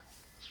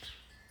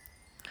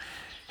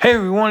Hey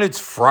everyone, it's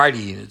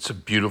Friday and it's a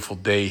beautiful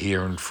day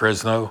here in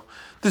Fresno.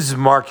 This is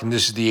Mark and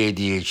this is the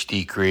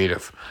ADHD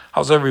Creative.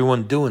 How's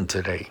everyone doing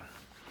today?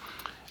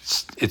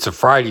 It's a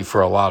Friday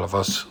for a lot of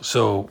us.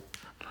 So,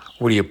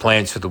 what are your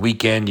plans for the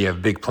weekend? Do you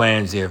have big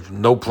plans? Do you have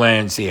no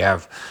plans? Do you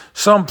have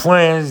some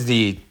plans?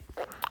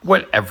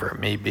 Whatever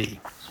it may be.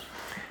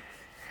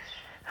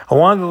 I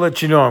wanted to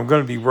let you know I'm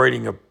going to be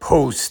writing a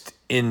post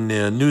in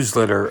the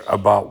newsletter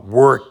about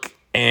work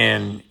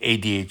and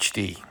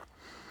ADHD.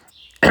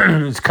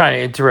 It's kind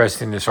of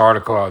interesting, this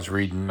article I was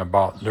reading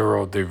about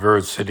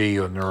neurodiversity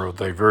or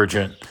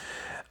neurodivergent,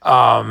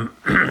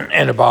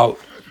 and about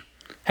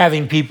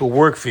having people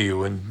work for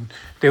you. And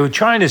they were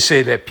trying to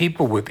say that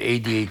people with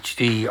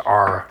ADHD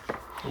are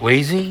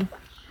lazy,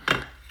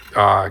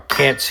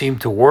 can't seem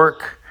to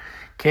work,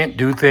 can't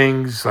do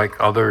things like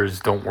others,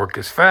 don't work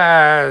as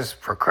fast,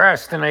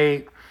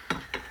 procrastinate.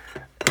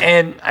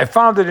 And I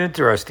found it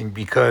interesting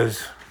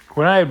because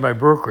when I had my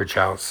brokerage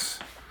house,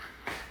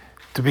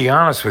 to be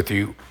honest with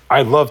you,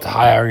 I loved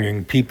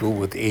hiring people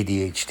with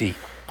ADHD.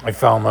 I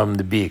found them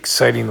to be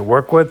exciting to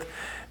work with.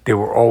 They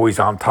were always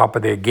on top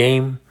of their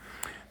game.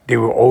 They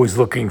were always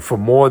looking for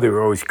more. They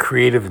were always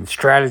creative in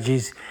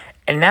strategies.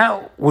 And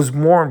that was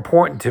more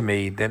important to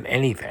me than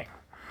anything.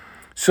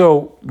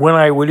 So when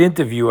I would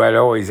interview, I'd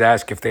always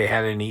ask if they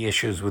had any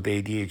issues with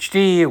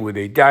ADHD, or were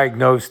they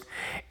diagnosed.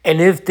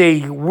 And if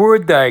they were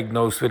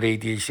diagnosed with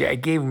ADHD, I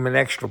gave them an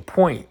extra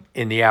point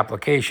in the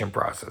application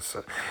process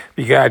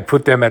because I'd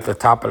put them at the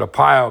top of the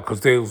pile because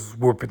those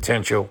were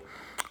potential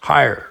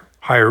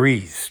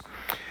hirees.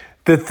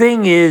 The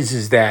thing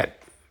is that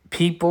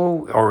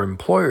people or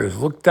employers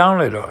look down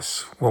at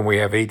us when we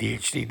have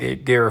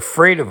ADHD. They're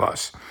afraid of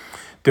us.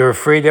 They're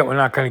afraid that we're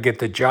not going to get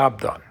the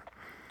job done.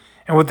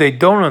 And what they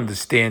don't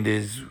understand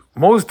is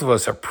most of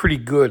us are pretty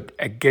good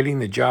at getting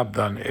the job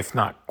done, if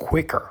not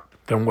quicker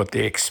than what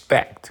they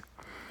expect.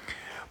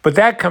 But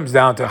that comes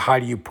down to how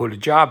do you put a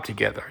job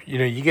together?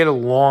 You get a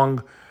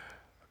long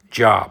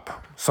job,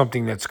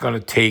 something that's going to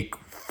take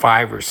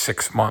 5 or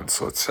 6 months,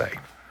 let's say,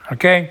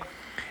 okay?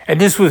 And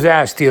this was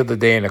asked the other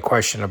day in a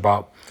question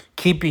about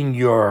keeping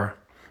your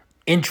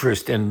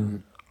interest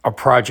in a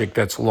project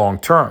that's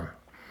long-term,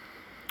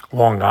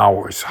 long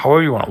hours,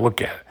 however you want to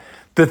look at it.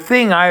 The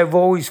thing I have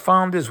always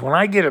found is when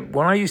I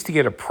used to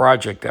get a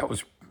project that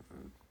was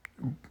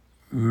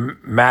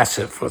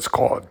massive, let's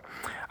call it,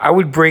 I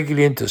would break it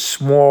into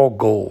small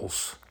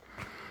goals,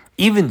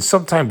 even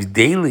sometimes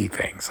daily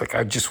things. Like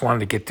I just wanted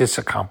to get this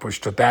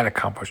accomplished or that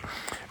accomplished,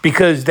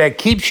 because that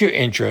keeps your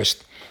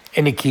interest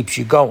and it keeps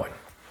you going.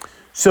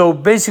 So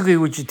basically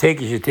what you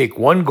take is you take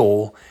one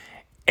goal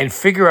and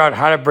figure out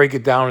how to break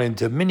it down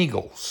into mini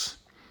goals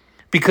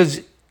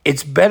because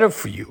it's better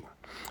for you.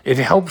 It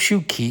helps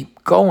you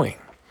keep going.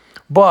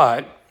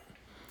 But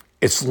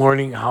it's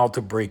learning how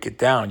to break it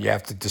down. You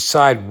have to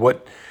decide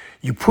what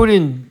you put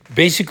in.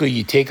 Basically,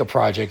 you take a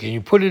project and you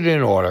put it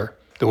in order,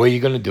 the way you're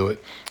going to do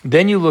it.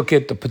 Then you look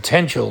at the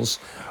potentials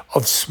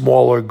of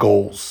smaller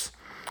goals.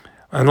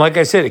 And like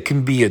I said, it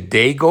can be a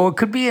day goal. It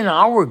could be an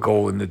hour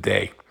goal in the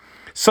day.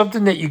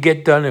 Something that you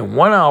get done in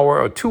 1 hour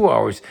or 2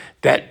 hours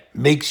that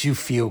makes you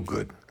feel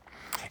good.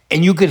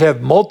 And you could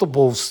have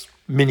multiple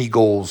mini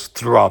goals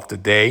throughout the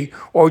day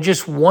or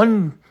just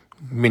one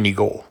mini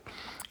goal.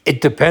 It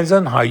depends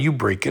on how you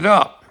break it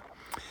up.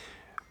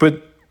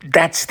 But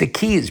that's the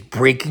key, is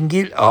breaking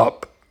it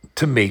up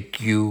to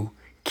make you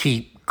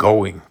keep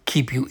going,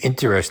 keep you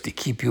interested,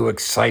 keep you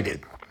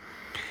excited.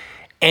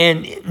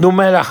 And no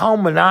matter how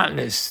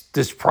monotonous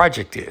this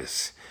project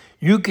is,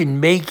 you can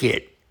make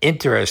it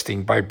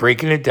interesting by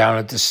breaking it down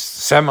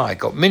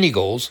into mini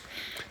goals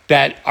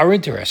that are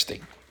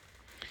interesting.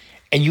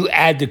 And you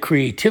add the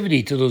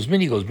creativity to those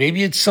mini goals.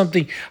 Maybe it's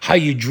something, how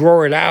you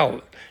draw it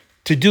out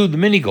to do the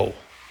mini goal.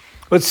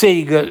 Let's say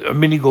you got a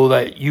mini goal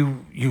that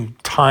you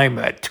time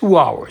at 2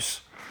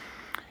 hours.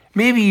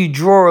 Maybe you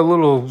draw a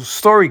little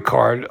story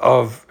card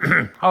of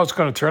how it's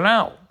going to turn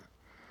out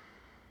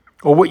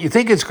or what you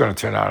think it's going to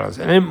turn out as.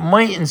 And it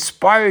might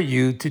inspire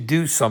you to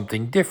do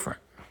something different.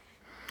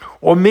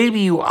 Or maybe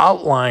you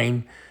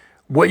outline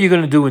what you're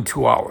going to do in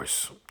 2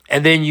 hours.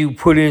 And then you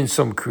put in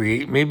some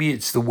maybe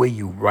it's the way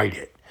you write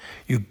it.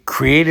 You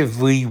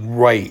creatively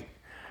write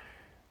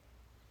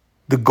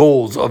the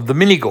goals of the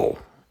mini goal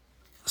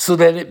so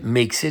that it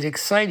makes it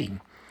exciting.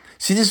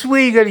 See, this is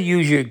where you got to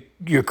use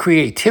your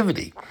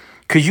creativity,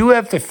 because you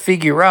have to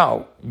figure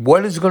out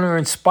what is going to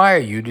inspire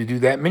you to do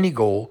that mini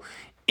goal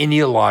in the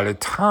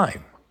allotted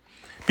time,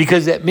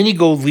 because that mini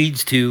goal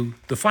leads to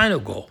the final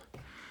goal.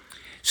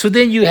 So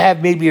then you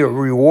have maybe a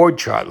reward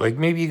chart, like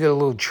maybe you got a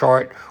little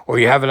chart or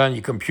you have it on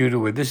your computer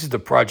where this is the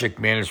project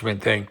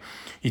management thing.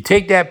 You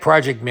take that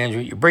project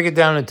management, you break it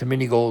down into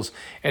mini goals,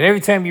 and every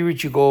time you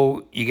reach your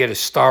goal, you get a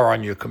star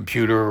on your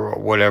computer or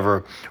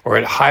whatever, or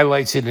it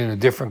highlights it in a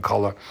different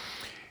color.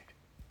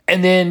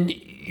 And then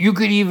you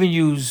could even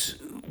use,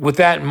 with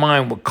that in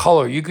mind, with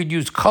color, you could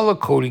use color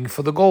coding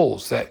for the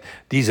goals, that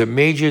these are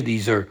major,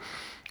 these are,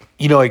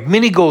 like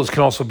mini goals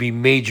can also be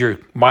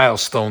major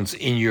milestones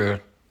in your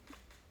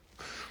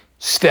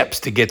steps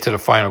to get to the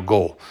final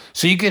goal.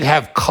 So you could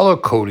have color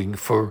coding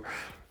for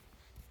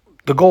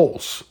the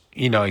goals.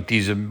 Like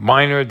these are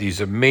minor,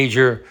 these are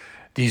major,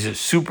 these are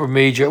super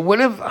major,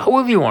 whatever,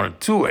 however you want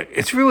to do it.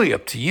 It's really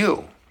up to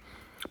you.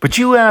 But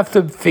you have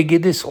to figure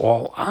this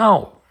all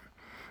out.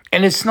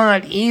 And it's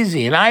not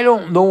easy. And I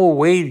don't know a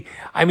way.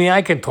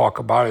 I can talk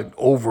about it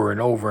over and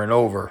over and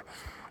over.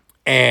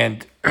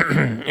 And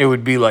it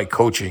would be like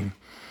coaching.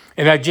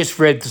 And I just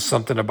read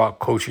something about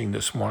coaching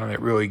this morning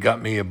that really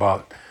got me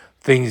about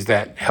things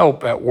that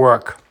help at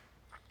work.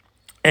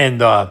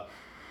 And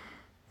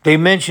they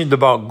mentioned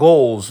about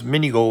goals,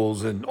 mini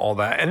goals and all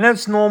that. And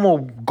that's normal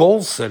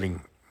goal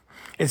setting.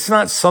 It's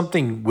not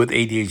something with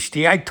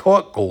ADHD. I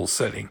taught goal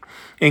setting.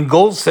 And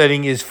goal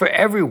setting is for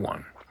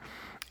everyone.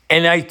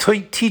 And I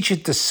teach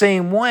it the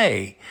same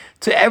way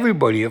to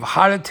everybody of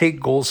how to take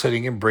goal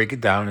setting and break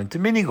it down into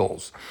mini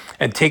goals,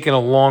 and taking a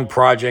long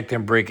project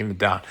and breaking it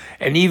down,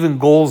 and even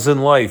goals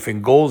in life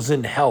and goals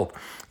in health.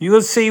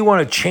 Let's say you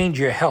want to change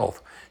your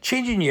health.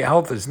 Changing your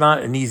health is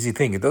not an easy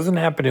thing. It doesn't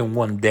happen in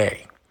one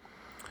day.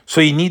 So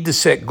you need to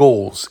set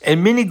goals,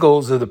 and mini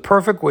goals are the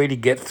perfect way to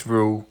get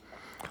through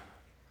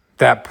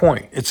that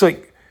point. It's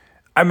like,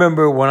 I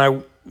remember when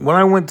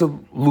I went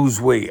to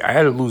lose weight, I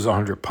had to lose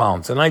 100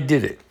 pounds, and I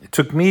did it. It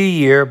took me a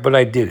year, but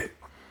I did it.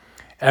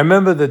 And I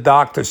remember the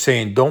doctor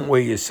saying, don't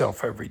weigh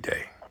yourself every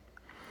day.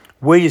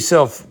 Weigh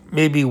yourself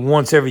maybe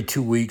once every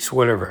 2 weeks,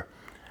 whatever.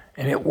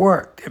 And it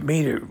worked. It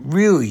made it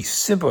really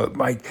simple.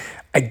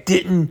 I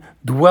didn't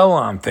dwell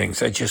on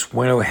things. I just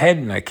went ahead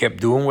and I kept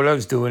doing what I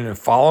was doing and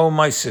following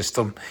my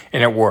system,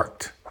 and it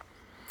worked.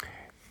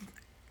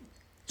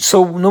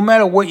 So no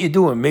matter what you're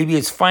doing, maybe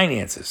it's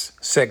finances,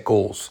 set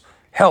goals.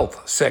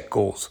 Health, set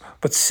goals.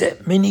 But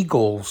set mini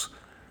goals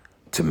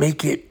to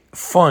make it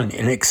fun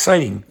and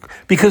exciting.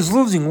 Because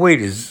losing weight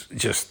is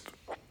just,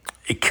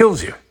 it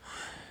kills you.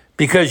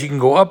 Because you can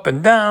go up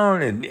and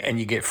down and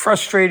you get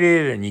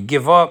frustrated and you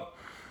give up.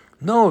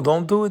 No,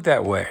 don't do it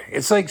that way.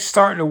 It's like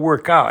starting to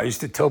work out. I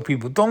used to tell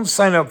people, don't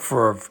sign up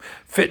for a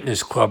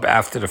fitness club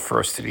after the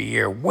first of the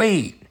year.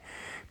 Wait.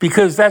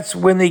 Because that's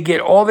when they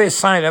get all their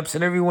signups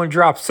and everyone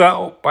drops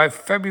out by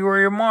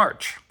February or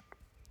March.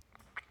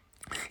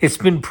 It's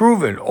been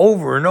proven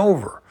over and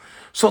over.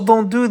 So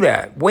don't do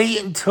that.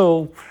 Wait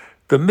until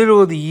the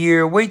middle of the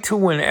year. Wait till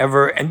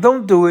whenever. And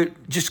don't do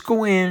it. Just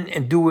go in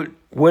and do it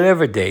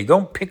whatever day.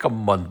 Don't pick a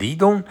Monday.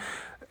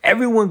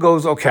 Everyone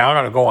goes, okay, I'm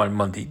going to go on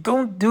Monday.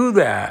 Don't do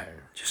that.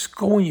 Just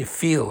go when you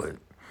feel it.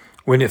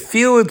 When you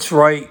feel it's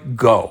right,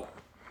 go.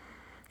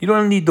 You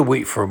don't need to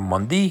wait for a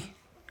Monday.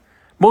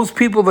 Most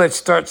people that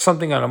start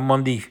something on a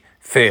Monday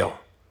fail.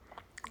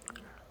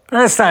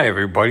 That's not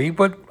everybody,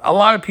 but a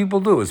lot of people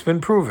do. It's been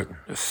proven.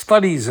 There's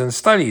studies and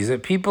studies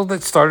that people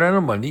that start on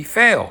a Monday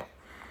fail.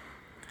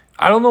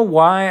 I don't know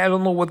why. I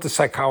don't know what the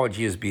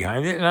psychology is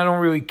behind it, and I don't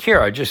really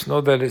care. I just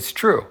know that it's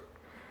true.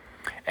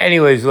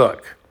 Anyways,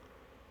 look,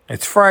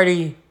 it's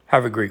Friday.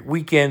 Have a great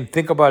weekend.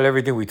 Think about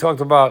everything we talked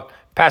about.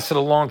 Pass it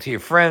along to your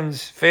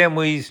friends,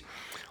 families.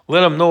 Let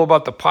them know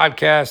about the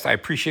podcast. I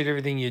appreciate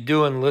everything you're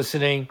doing,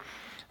 listening,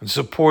 and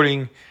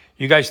supporting.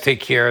 You guys take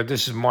care.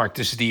 This is Mark.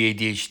 This is the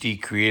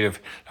ADHD Creative.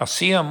 I'll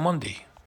see you on Monday.